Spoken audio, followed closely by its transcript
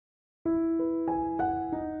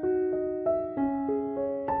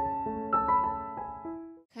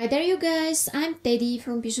there you guys, I'm Teddy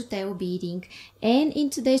from BijuTeo Beading, and in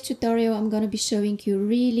today's tutorial I'm gonna be showing you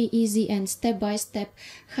really easy and step-by-step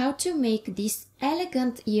how to make these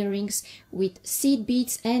elegant earrings with seed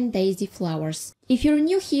beads and daisy flowers. If you're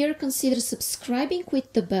new here, consider subscribing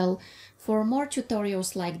with the bell for more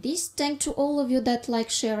tutorials like this. Thanks to all of you that like,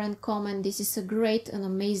 share and comment. This is a great and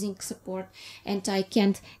amazing support and I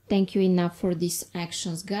can't thank you enough for these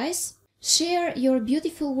actions, guys. Share your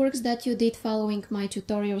beautiful works that you did following my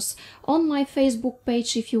tutorials on my Facebook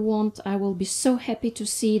page if you want. I will be so happy to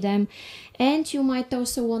see them. And you might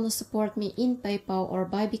also want to support me in PayPal or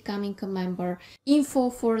by becoming a member.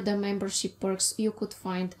 Info for the membership perks you could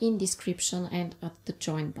find in description and at the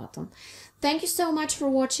join button. Thank you so much for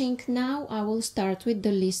watching. Now I will start with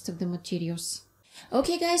the list of the materials.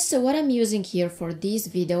 Okay guys, so what I'm using here for this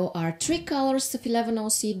video are 3 colors of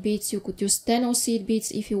 11/0 seed beads. You could use 10/0 seed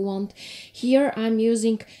beads if you want. Here I'm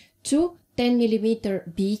using 2 10mm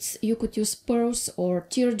beads. You could use pearls or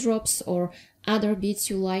teardrops or other beads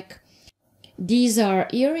you like. These are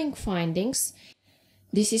earring findings.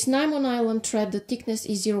 This is Nymo Nylon Thread. The thickness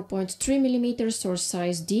is 0.3mm or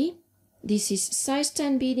size D. This is size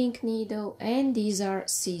 10 beading needle, and these are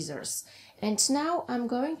scissors. And now I'm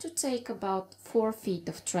going to take about 4 feet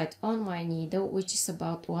of thread on my needle, which is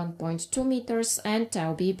about 1.2 meters, and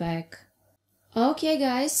I'll be back. Okay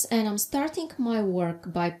guys, and I'm starting my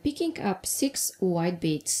work by picking up 6 white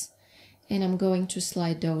beads. And I'm going to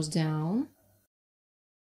slide those down.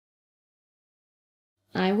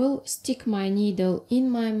 I will stick my needle in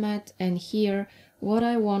my mat, and here what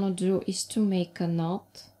I want to do is to make a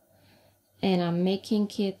knot. And I'm making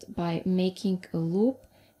it by making a loop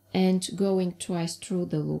and going twice through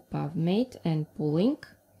the loop I've made and pulling,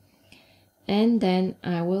 and then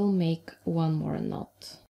I will make one more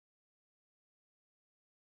knot.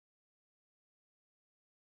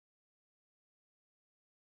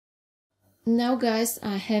 Now guys,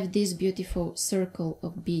 I have this beautiful circle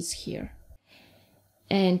of beads here,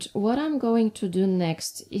 and what I'm going to do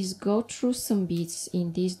next is go through some beads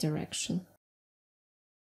in this direction.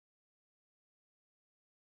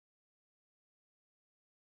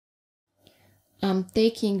 I'm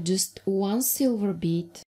taking just 1 silver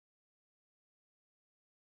bead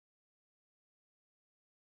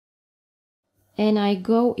and I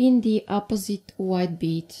go in the opposite white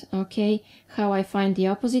bead. Okay, how I find the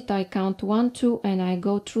opposite? I count 1, 2 and I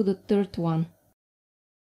go through the third one.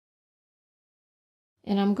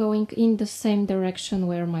 And I'm going in the same direction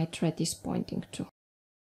where my thread is pointing to.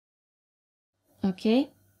 Okay,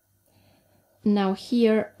 now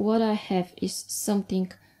here what I have is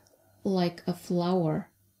something like a flower.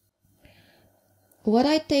 What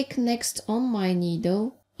I take next on my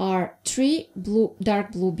needle are 3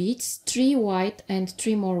 dark blue beads, 3 white and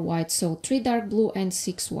 3 more white, so 3 dark blue and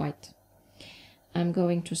 6 white. I'm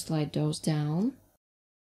going to slide those down.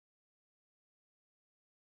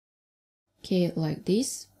 Okay, like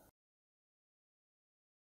this.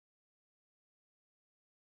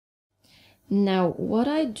 Now what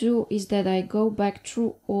I do is that I go back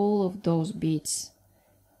through all of those beads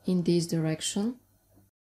in this direction,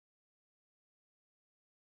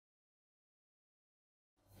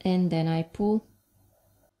 and then I pull.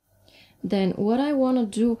 Then what I want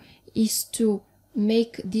to do is to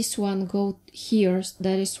make this one go here.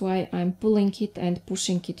 That is why I'm pulling it and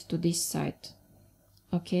pushing it to this side.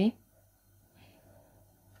 Okay,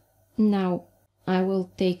 now I will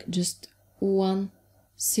take just 1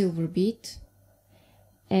 silver bead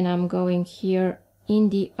and I'm going here in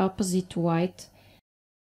the opposite white.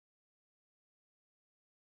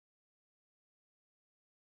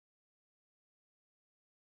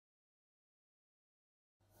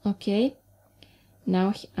 Okay,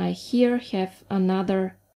 now I here have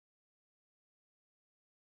another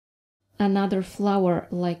flower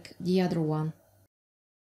like the other one.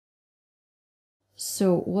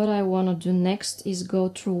 So what I want to do next is go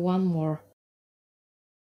through 1 more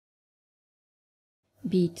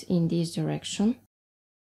bead in this direction.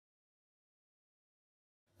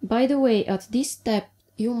 By the way, at this step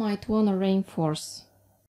you might want to reinforce.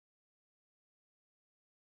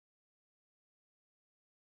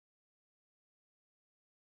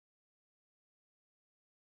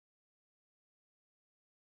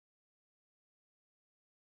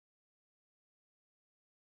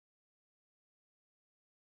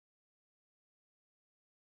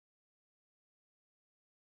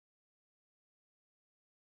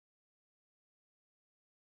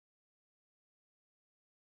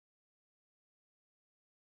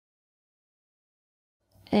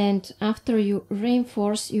 And after you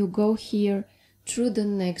reinforce, you go here through the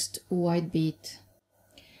next white bead.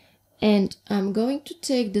 And I'm going to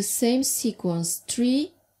take the same sequence,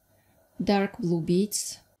 3 dark blue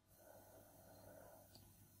beads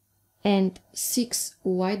and 6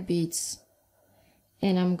 white beads,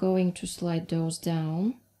 and I'm going to slide those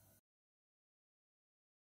down.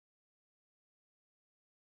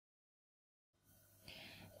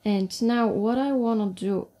 And now what I want to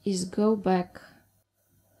do is go back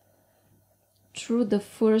through the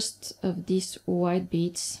first of these white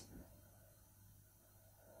beads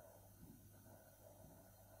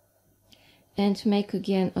and make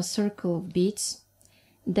again a circle of beads,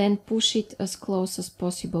 then push it as close as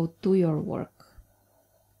possible to your work.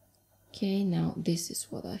 Okay, now this is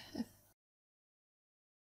what I have.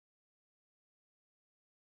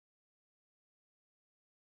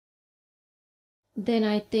 Then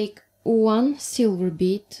I take one silver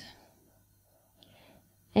bead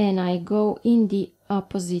and I go in the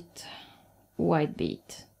opposite white bead.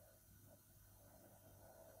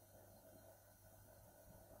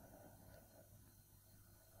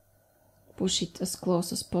 Push it as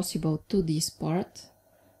close as possible to this part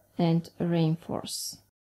and reinforce.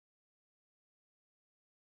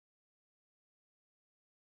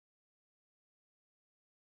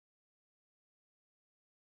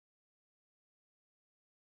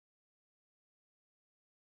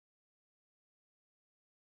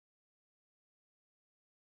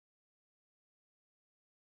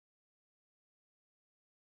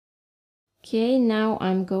 Okay, now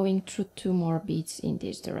I'm going through 2 more beads in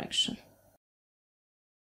this direction.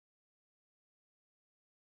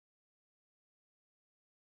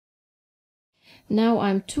 Now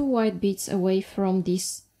I'm 2 white beads away from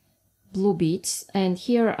these blue beads, and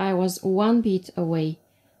here I was 1 bead away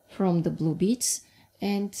from the blue beads,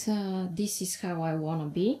 and this is how I want to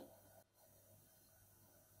be.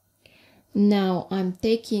 Now I'm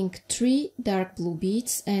taking 3 dark blue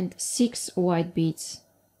beads and 6 white beads,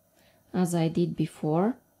 as I did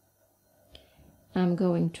before. I'm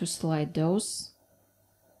going to slide those.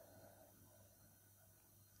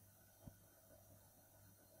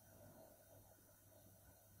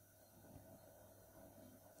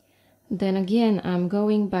 Then again I'm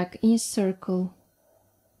going back in circle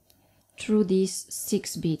through these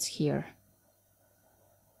 6 beads here.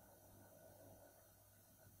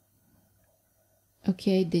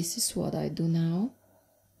 Okay, this is what I do now.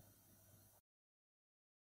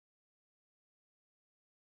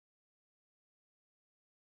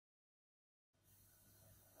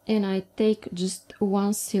 And I take just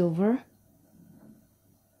 1 silver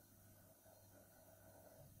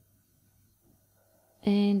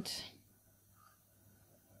and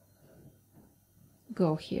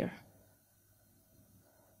go here.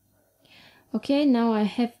 Okay, now I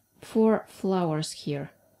have 4 flowers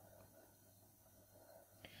here.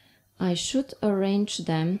 I should arrange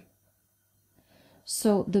them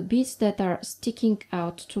so the beads that are sticking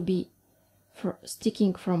out to be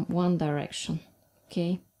sticking from one direction,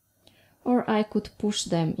 okay? Or I could push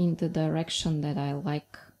them in the direction that I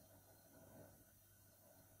like.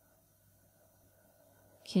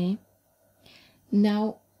 Okay,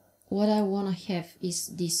 now what I want to have is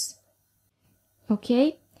this.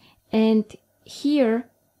 Okay, and here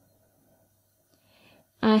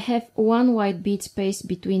I have 1 white bead space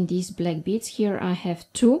between these black beads. Here I have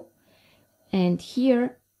 2, and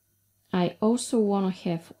here I also want to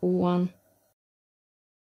have 1.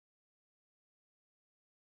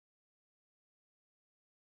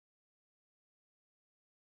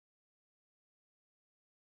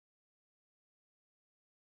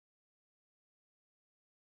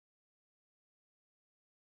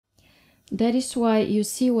 That is why you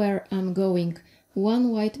see where I'm going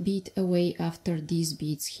 1 white bead away after these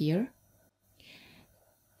beads here.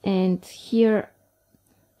 And here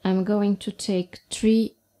I'm going to take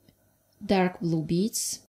 3 dark blue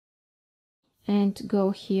beads and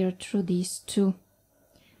go here through these 2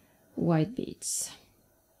 white beads.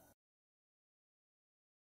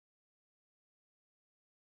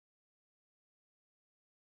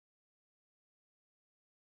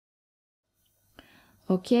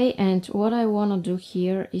 Okay, and what I want to do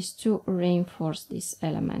here is to reinforce this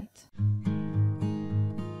element.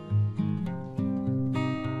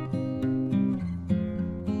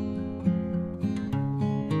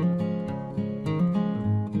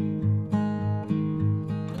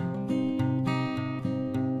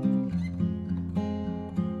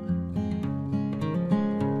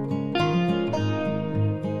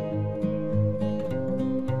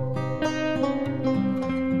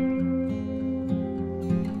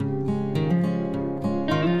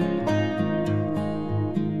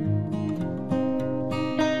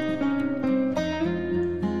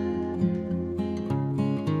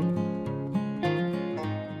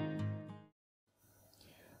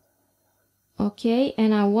 Okay,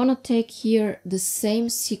 and I want to take here the same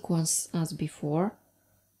sequence as before,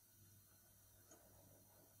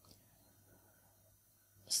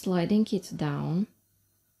 sliding it down,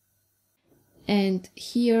 and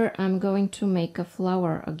here I'm going to make a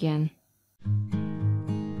flower again.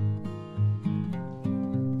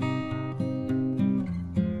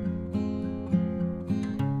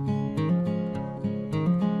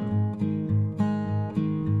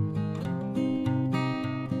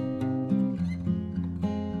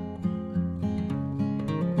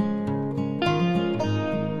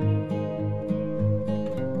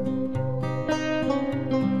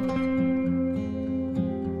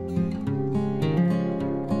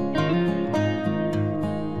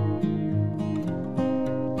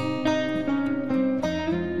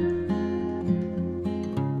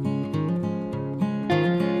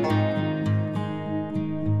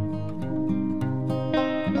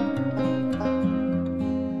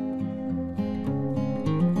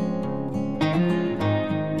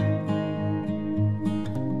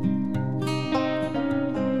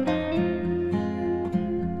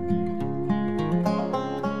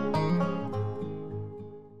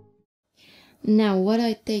 Now what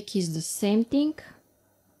I take is the same thing,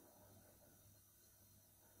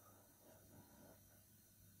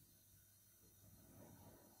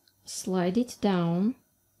 slide it down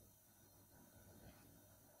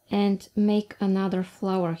and make another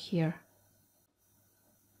flower here.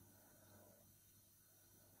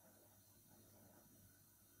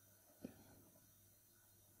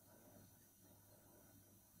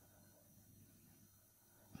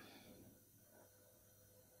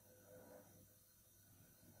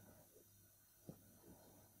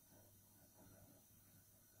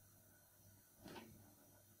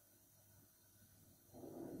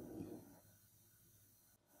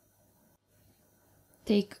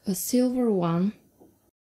 Take a silver one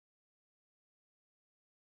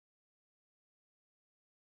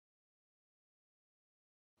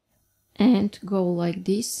and go like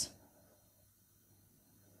this.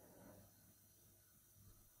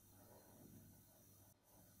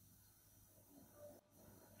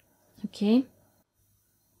 Okay.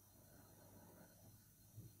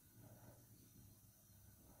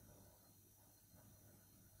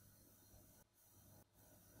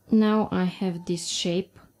 Now I have this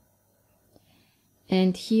shape,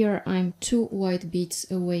 and here I'm 2 white beads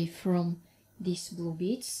away from these blue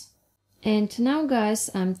beads. And now guys,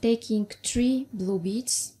 I'm taking 3 blue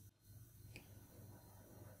beads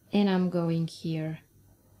and I'm going here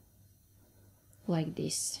like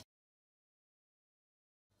this.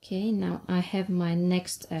 Okay, now I have my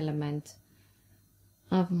next element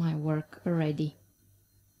of my work ready.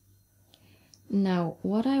 Now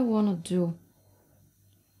what I want to do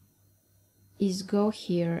is go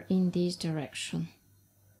here in this direction.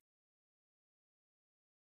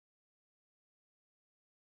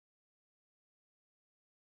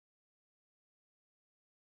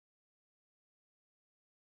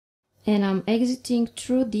 And I'm exiting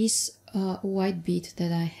through this white bead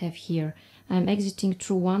that I have here. I'm exiting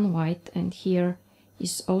through 1 white, and here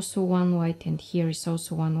is also 1 white, and here is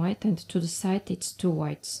also 1 white, and to the side it's 2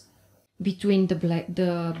 whites. Between the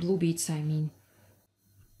blue beads, I mean.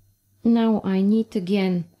 Now I need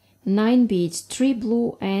again 9 beads, 3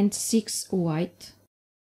 blue and 6 white.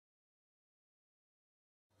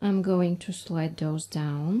 I'm going to slide those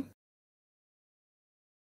down.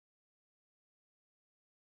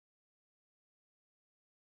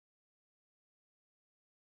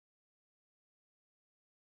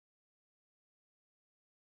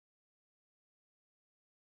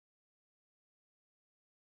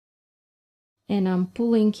 And I'm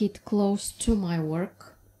pulling it close to my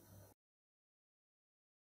work.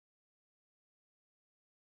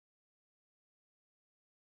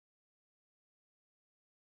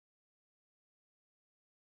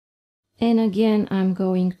 And again I'm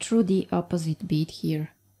going through the opposite bead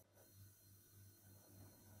here.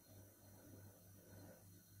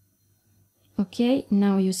 Okay,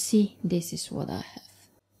 now you see this is what I have.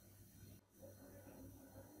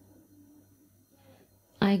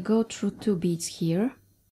 I go through 2 beads here,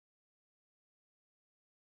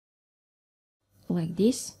 like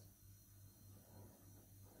this.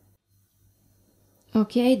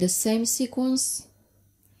 Okay, the same sequence,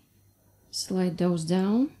 slide those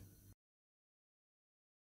down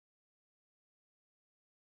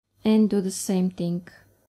and do the same thing.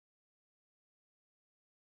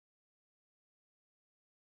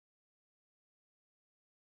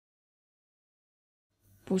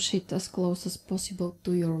 Push it as close as possible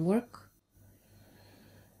to your work.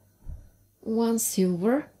 1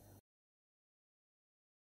 silver,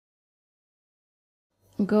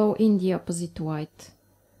 go in the opposite white.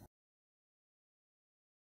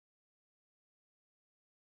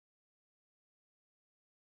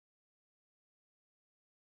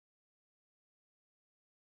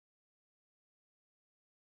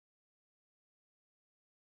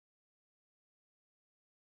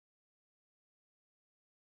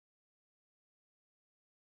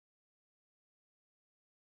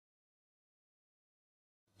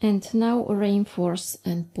 And now reinforce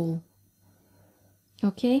and pull.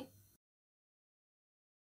 Okay.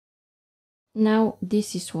 Now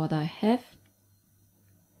this is what I have.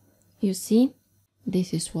 You see,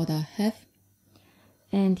 this is what I have.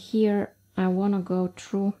 And here I want to go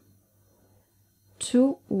through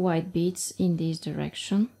 2 white beads in this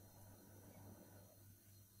direction.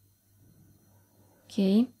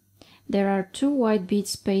 Okay. There are 2 white bead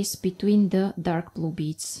space between the dark blue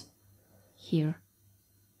beads here.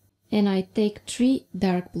 And I take 3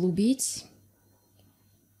 dark blue beads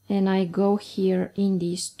and I go here in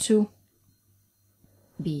these 2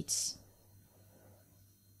 beads.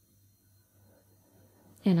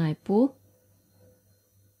 And I pull.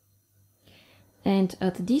 And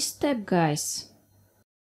at this step, guys,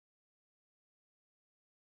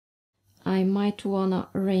 I might wanna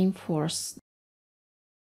reinforce.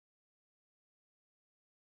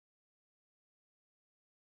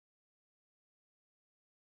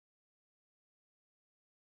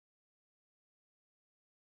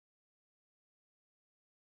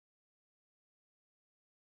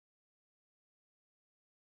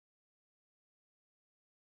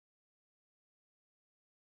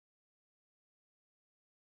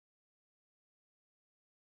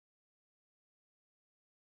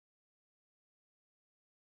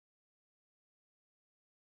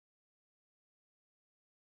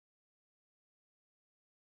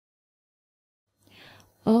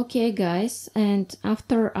 Okay guys, and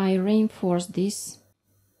after I reinforce this,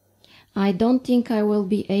 I don't think I will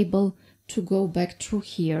be able to go back through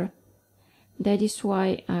here. That is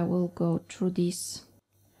why I will go through this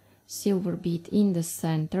silver bead in the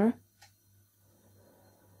center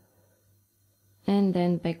and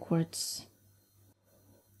then backwards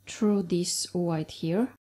through this white here.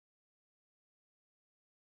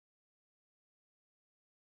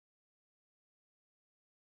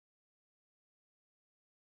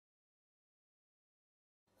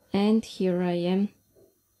 And here I am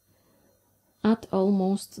at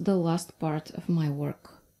almost the last part of my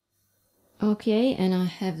work. Okay, and I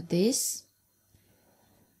have this.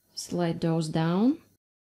 Slide those down.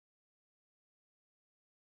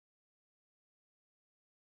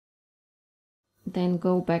 Then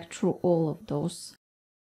go back through all of those.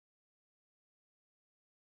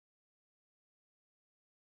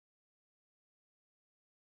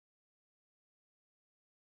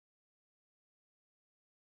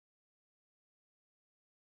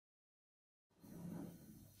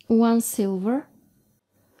 One silver.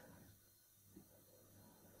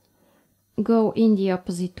 Go in the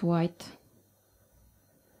opposite white.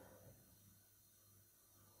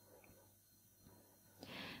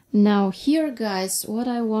 Now here guys, what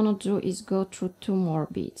I want to do is go through 2 more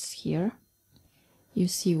beads here. You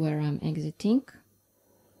see where I'm exiting.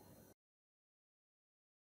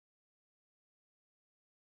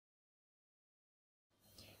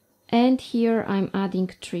 And here I'm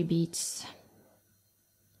adding 3 beads.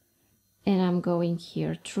 And I'm going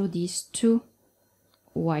here through these 2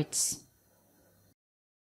 whites.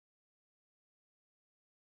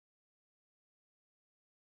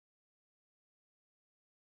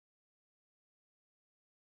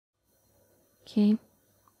 Okay.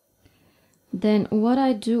 Then what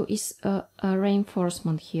I do is a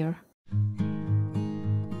reinforcement here.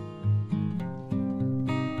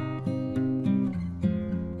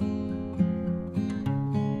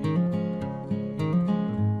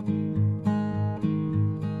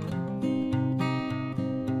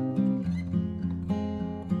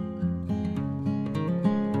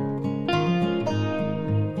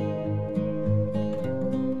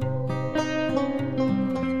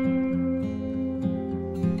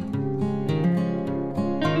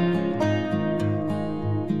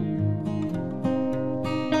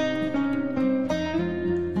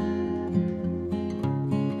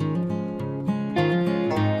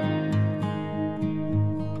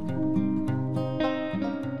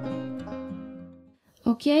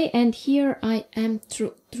 Okay, and here I am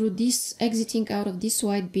through this, exiting out of this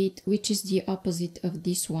white bead, which is the opposite of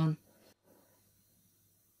this one.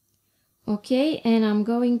 Okay, and I'm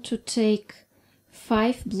going to take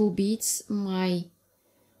 5 blue beads, my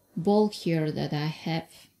ball here that I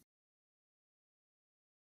have,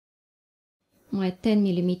 my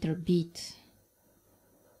 10mm bead.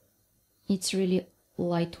 It's really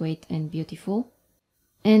lightweight and beautiful.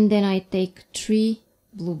 And then I take 3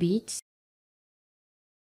 blue beads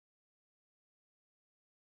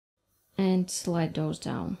and slide those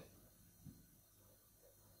down.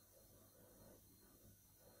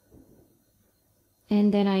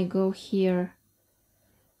 And then I go here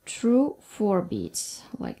through 4 beads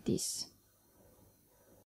like this.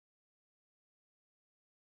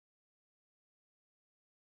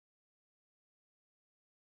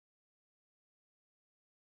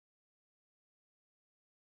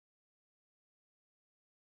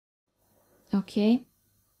 Okay.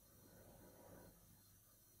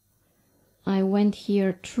 I went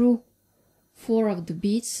here through 4 of the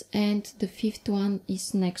beads and the 5th one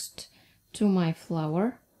is next to my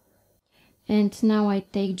flower. And now I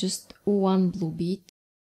take just 1 blue bead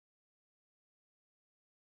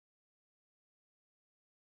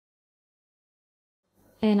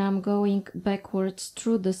and I'm going backwards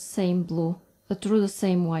through the same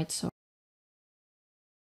white, sorry.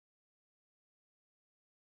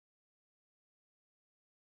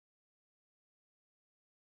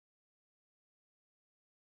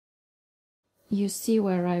 You see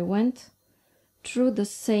where I went? Through the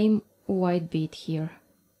same white bead here.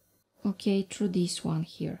 Okay, through this one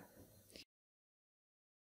here.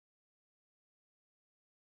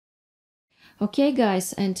 Okay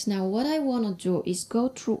guys, and now what I want to do is go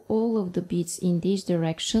through all of the beads in this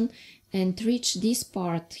direction and reach this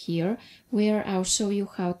part here where I'll show you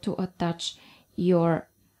how to attach your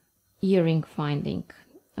earring finding.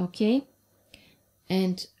 Okay,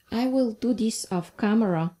 and I will do this off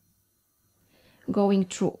camera, going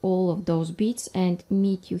through all of those beads and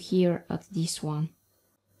meet you here at this one.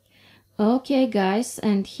 Okay guys,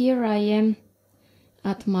 and here I am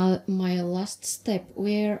at my last step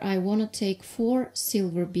where I want to take 4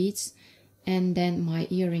 silver beads and then my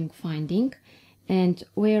earring finding. And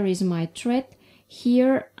where is my thread?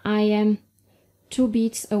 Here I am 2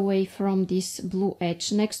 beads away from this blue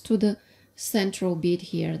edge next to the central bead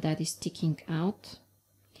here that is sticking out.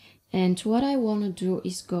 And what I want to do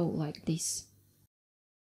is go like this.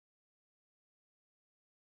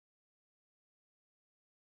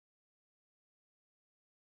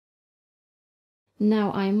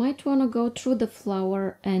 Now I might want to go through the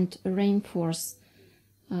flower and reinforce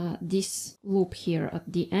this loop here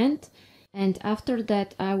at the end, and after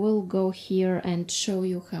that I will go here and show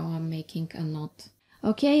you how I'm making a knot.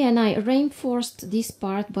 Okay, and I reinforced this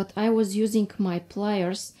part, but I was using my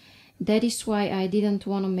pliers. That is why I didn't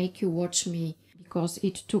want to make you watch me, because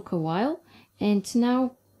it took a while. And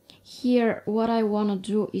now here what I want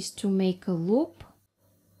to do is to make a loop.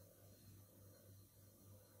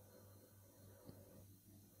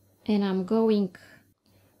 And I'm going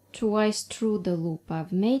twice through the loop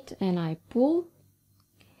I've made and I pull.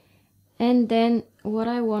 And then what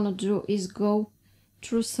I want to do is go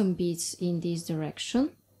through some beads in this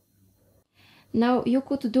direction. Now you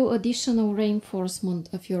could do additional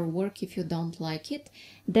reinforcement of your work if you don't like it.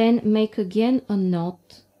 Then make again a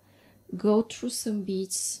knot, go through some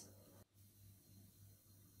beads.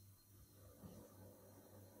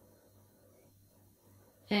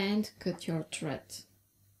 And cut your thread.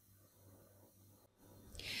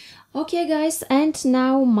 Okay guys, and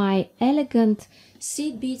now my elegant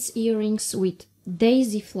seed beads earrings with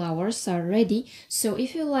daisy flowers are ready. So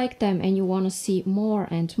if you like them and you want to see more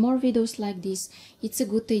and more videos like this, it's a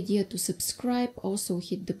good idea to subscribe. Also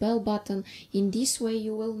hit the bell button. In this way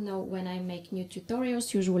you will know when I make new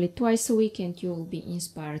tutorials, usually twice a week, and you will be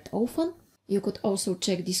inspired often. You could also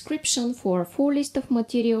check description for a full list of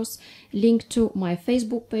materials, link to my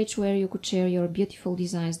Facebook page where you could share your beautiful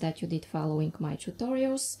designs that you did following my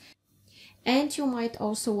tutorials. And you might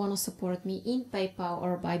also want to support me in PayPal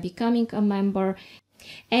or by becoming a member,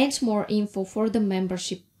 and more info for the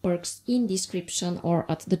membership perks in description or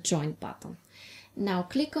at the join button. Now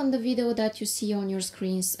click on the video that you see on your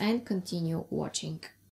screens and continue watching.